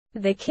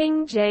The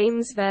King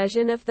James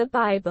Version of the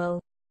Bible.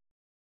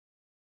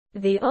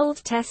 The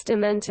Old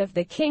Testament of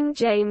the King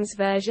James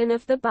Version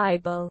of the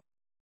Bible.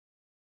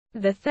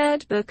 The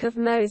third book of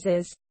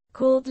Moses,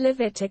 called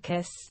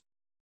Leviticus.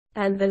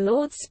 And the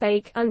Lord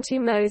spake unto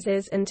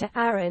Moses and to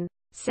Aaron,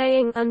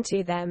 saying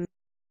unto them,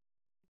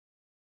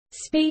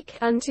 Speak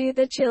unto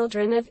the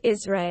children of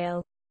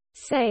Israel,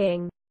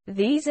 saying,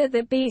 These are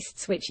the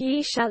beasts which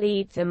ye shall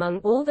eat among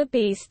all the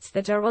beasts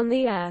that are on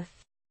the earth.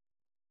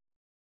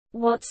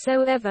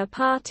 Whatsoever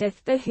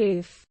parteth the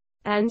hoof,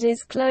 and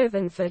is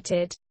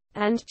cloven-footed,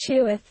 and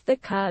cheweth the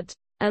cud,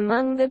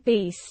 among the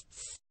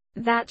beasts,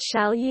 that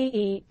shall ye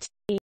eat.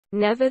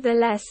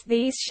 Nevertheless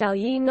these shall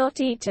ye not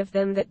eat of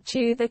them that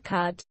chew the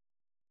cud,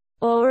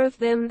 or of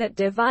them that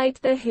divide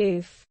the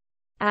hoof,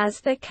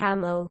 as the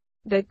camel,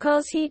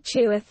 because he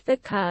cheweth the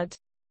cud,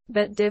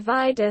 but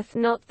divideth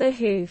not the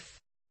hoof.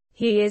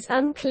 He is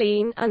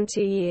unclean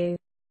unto you.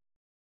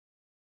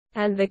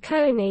 And the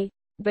coney,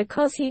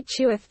 because he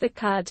cheweth the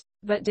cud,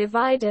 but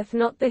divideth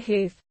not the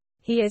hoof,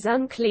 he is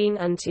unclean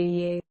unto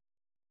you.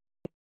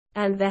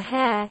 And the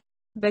hare,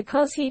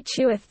 because he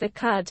cheweth the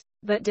cud,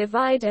 but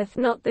divideth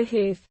not the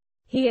hoof,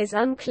 he is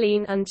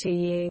unclean unto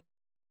you.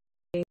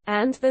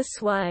 And the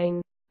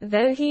swine,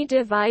 though he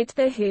divide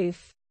the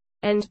hoof,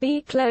 and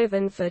be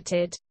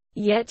cloven-footed,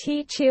 yet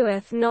he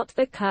cheweth not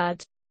the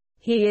cud,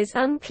 he is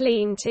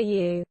unclean to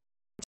you.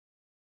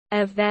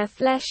 Of their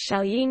flesh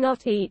shall ye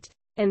not eat,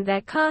 and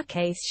their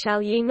carcase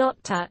shall ye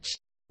not touch,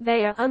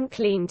 they are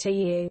unclean to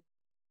you.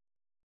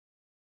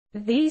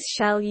 These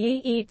shall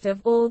ye eat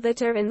of all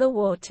that are in the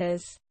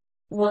waters,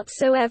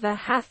 whatsoever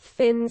hath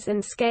fins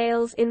and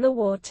scales in the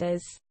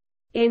waters,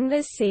 in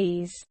the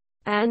seas,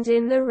 and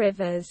in the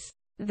rivers,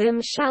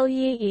 them shall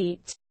ye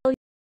eat.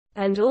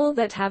 And all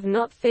that have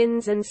not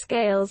fins and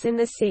scales in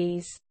the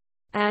seas,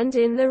 and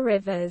in the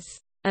rivers,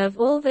 of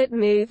all that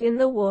move in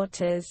the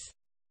waters,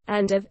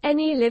 and of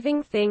any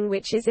living thing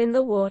which is in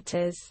the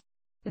waters,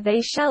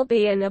 they shall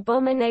be an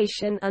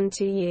abomination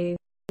unto you.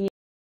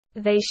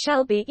 They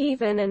shall be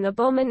even an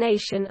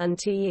abomination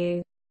unto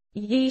you.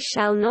 Ye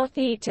shall not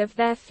eat of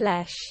their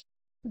flesh,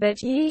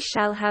 but ye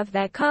shall have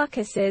their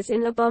carcasses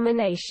in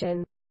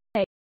abomination.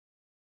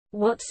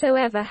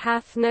 Whatsoever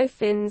hath no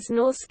fins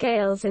nor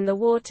scales in the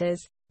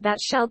waters, that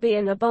shall be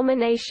an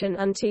abomination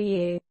unto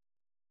you.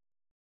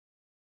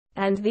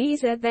 And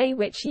these are they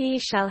which ye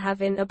shall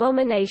have in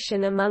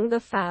abomination among the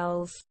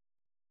fowls.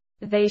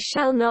 They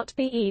shall not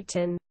be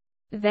eaten.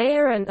 They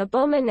are an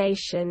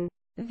abomination,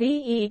 the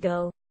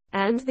eagle,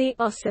 and the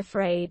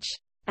ossifrage,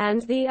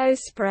 and the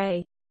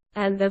osprey,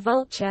 and the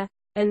vulture,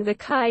 and the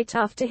kite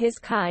after his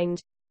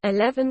kind.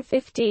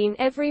 11:15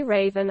 Every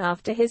raven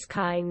after his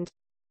kind.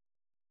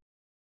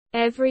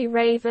 Every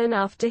raven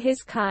after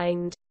his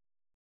kind.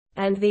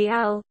 And the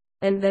owl,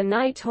 and the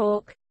night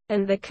hawk,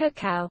 and the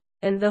cuckoo,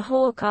 and the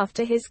hawk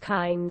after his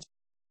kind.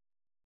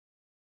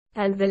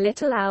 And the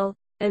little owl,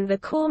 and the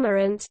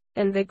cormorant,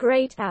 and the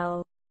great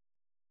owl.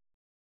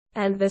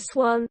 And the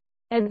swan,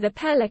 and the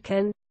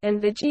pelican, and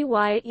the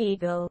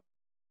eagle.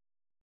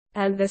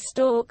 And the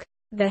stork,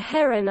 the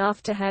heron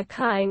after her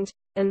kind,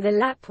 and the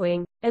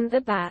lapwing, and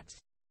the bat.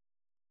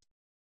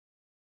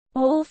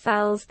 All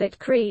fowls that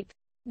creep,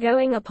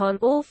 going upon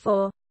all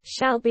four,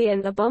 shall be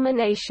an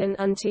abomination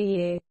unto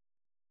you.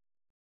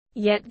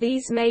 Yet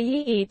these may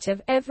ye eat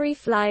of every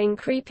flying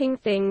creeping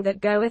thing that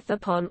goeth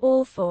upon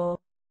all four,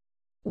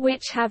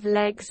 which have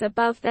legs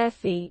above their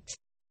feet,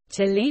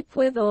 to leap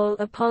withal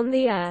upon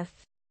the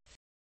earth.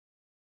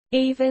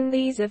 Even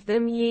these of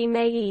them ye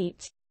may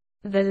eat,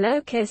 the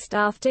locust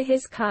after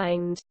his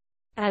kind,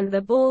 and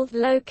the bald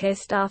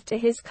locust after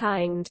his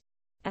kind,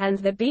 and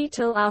the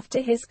beetle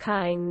after his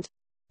kind,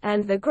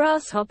 and the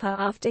grasshopper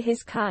after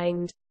his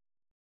kind.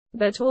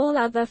 But all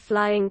other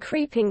flying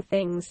creeping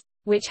things,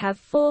 which have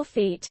 4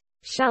 feet,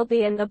 shall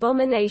be an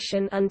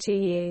abomination unto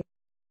you.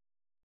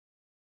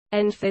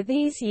 And for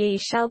these ye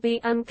shall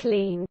be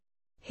unclean.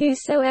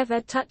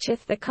 Whosoever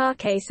toucheth the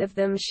carcase of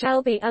them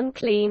shall be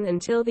unclean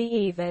until the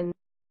even.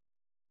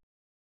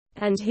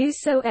 And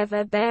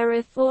whosoever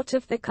beareth aught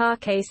of the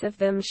carcase of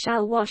them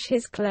shall wash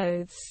his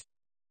clothes,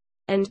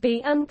 and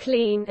be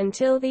unclean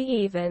until the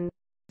even.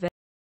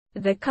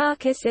 The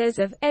carcasses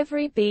of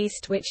every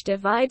beast which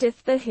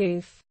divideth the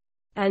hoof,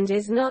 and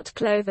is not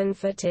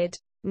cloven-footed,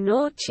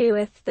 nor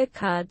cheweth the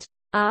cud,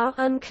 are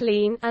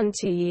unclean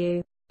unto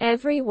you.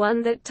 Every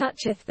one that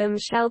toucheth them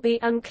shall be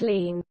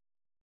unclean.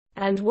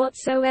 And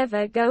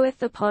whatsoever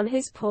goeth upon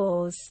his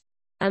paws,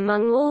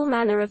 among all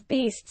manner of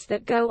beasts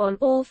that go on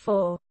all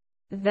four,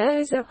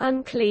 those are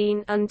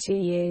unclean unto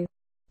you.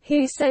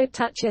 Whoso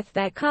toucheth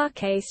their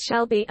carcase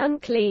shall be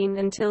unclean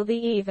until the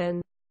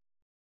even.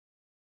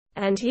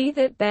 And he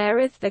that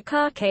beareth the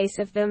carcase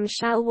of them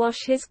shall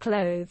wash his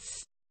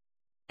clothes,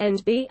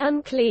 and be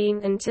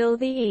unclean until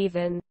the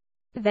even.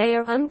 They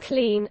are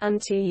unclean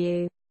unto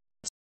you.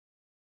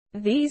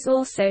 These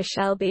also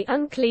shall be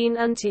unclean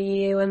unto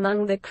you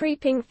among the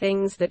creeping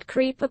things that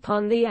creep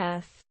upon the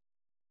earth.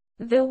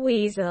 The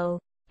weasel,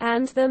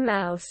 and the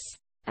mouse,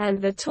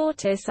 and the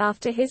tortoise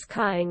after his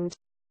kind,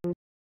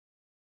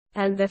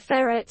 and the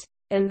ferret,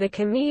 and the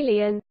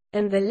chameleon,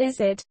 and the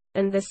lizard,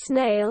 and the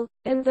snail,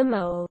 and the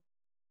mole.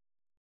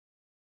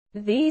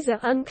 These are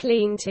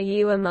unclean to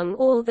you among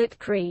all that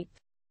creep.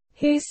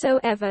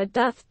 Whosoever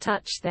doth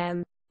touch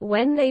them,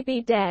 when they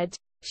be dead,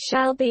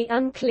 shall be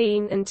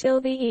unclean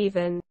until the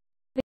even.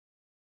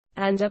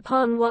 And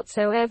upon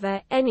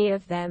whatsoever any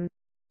of them,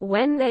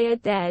 when they are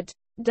dead,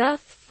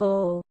 doth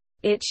fall,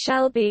 it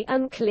shall be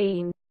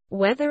unclean,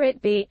 whether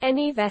it be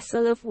any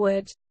vessel of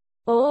wood,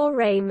 or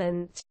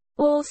raiment,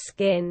 or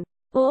skin,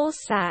 or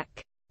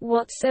sack,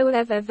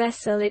 whatsoever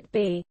vessel it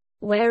be,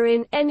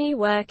 wherein any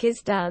work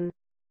is done,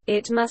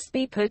 it must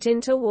be put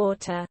into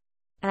water,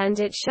 and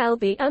it shall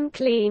be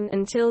unclean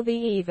until the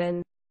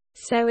even.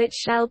 So it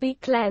shall be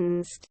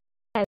cleansed.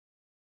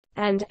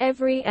 And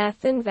every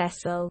earthen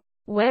vessel,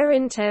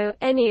 whereinto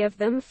any of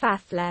them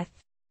fattleth,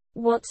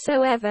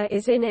 whatsoever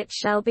is in it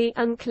shall be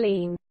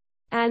unclean,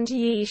 and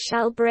ye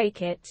shall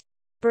break it.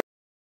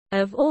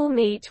 Of all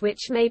meat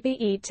which may be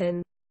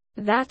eaten,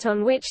 that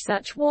on which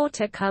such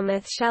water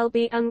cometh shall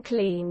be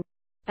unclean,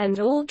 and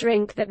all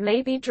drink that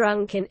may be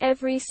drunk in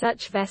every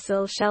such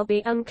vessel shall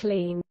be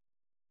unclean.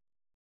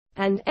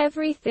 And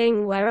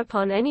everything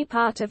whereupon any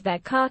part of their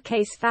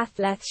carcase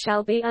fattleth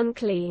shall be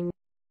unclean.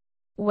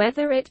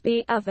 Whether it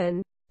be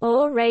oven,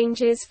 or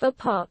ranges for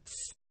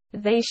pots,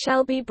 they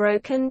shall be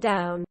broken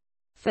down,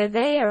 for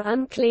they are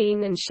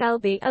unclean and shall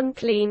be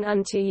unclean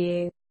unto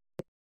you.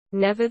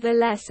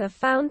 Nevertheless a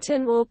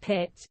fountain or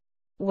pit,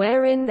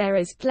 wherein there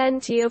is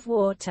plenty of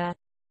water,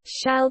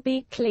 shall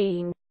be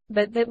clean,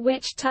 but that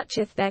which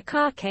toucheth their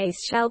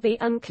carcase shall be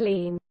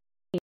unclean.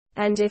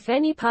 And if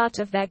any part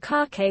of their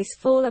carcase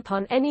fall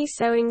upon any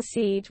sowing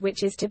seed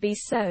which is to be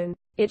sown,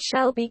 it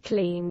shall be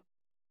clean.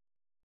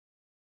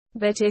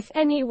 But if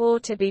any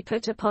water be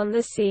put upon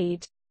the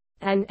seed,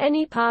 and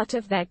any part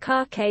of their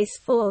carcase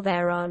fall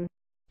thereon,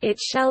 it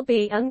shall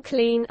be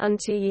unclean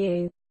unto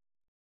you.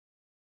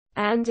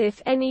 And if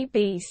any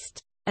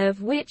beast,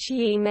 of which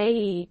ye may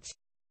eat,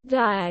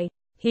 die,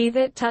 he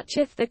that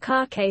toucheth the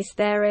carcase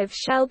thereof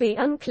shall be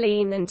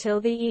unclean until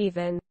the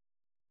even.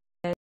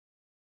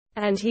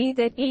 And he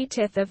that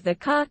eateth of the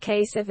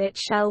carcase of it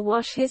shall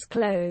wash his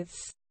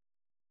clothes,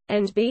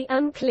 and be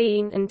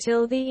unclean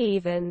until the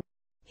even.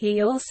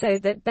 He also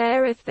that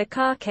beareth the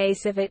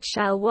carcase of it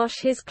shall wash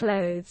his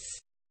clothes,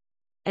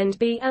 and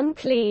be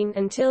unclean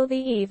until the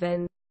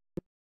even.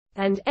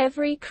 And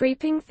every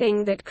creeping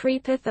thing that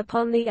creepeth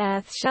upon the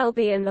earth shall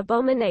be an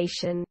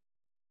abomination.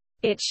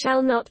 It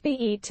shall not be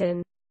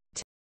eaten.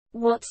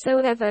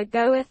 Whatsoever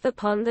goeth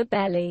upon the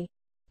belly,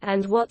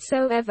 and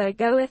whatsoever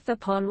goeth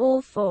upon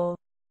all four,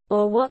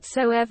 or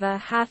whatsoever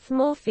hath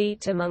more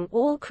feet among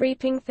all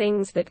creeping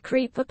things that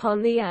creep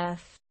upon the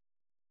earth,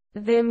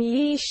 them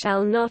ye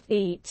shall not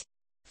eat,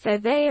 for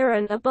they are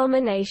an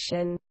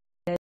abomination.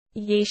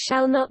 Ye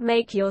shall not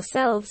make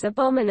yourselves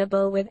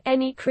abominable with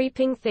any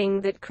creeping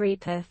thing that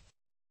creepeth.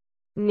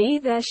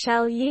 Neither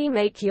shall ye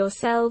make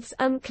yourselves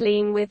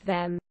unclean with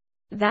them,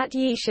 that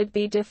ye should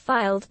be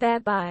defiled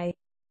thereby.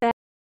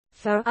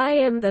 For I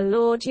am the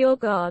Lord your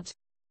God.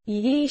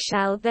 Ye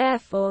shall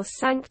therefore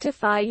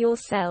sanctify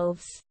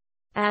yourselves,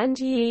 and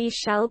ye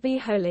shall be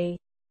holy.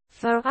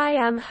 For I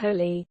am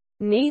holy.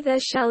 Neither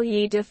shall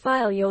ye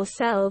defile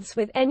yourselves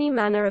with any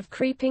manner of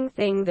creeping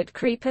thing that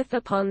creepeth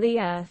upon the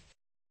earth.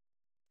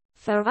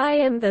 For I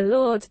am the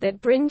Lord that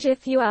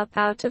bringeth you up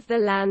out of the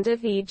land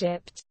of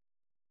Egypt,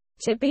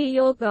 to be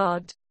your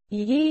God.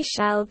 Ye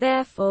shall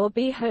therefore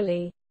be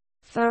holy,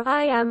 for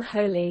I am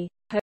holy.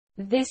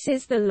 This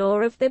is the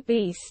law of the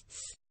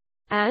beasts,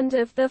 and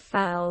of the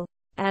fowl,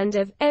 and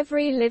of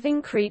every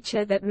living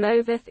creature that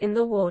moveth in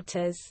the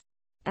waters,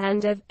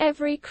 and of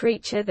every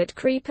creature that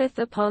creepeth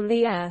upon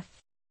the earth,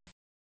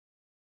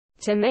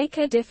 to make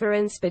a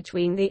difference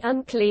between the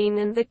unclean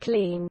and the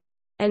clean,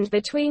 and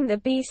between the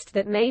beast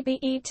that may be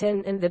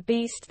eaten and the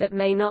beast that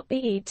may not be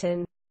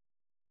eaten.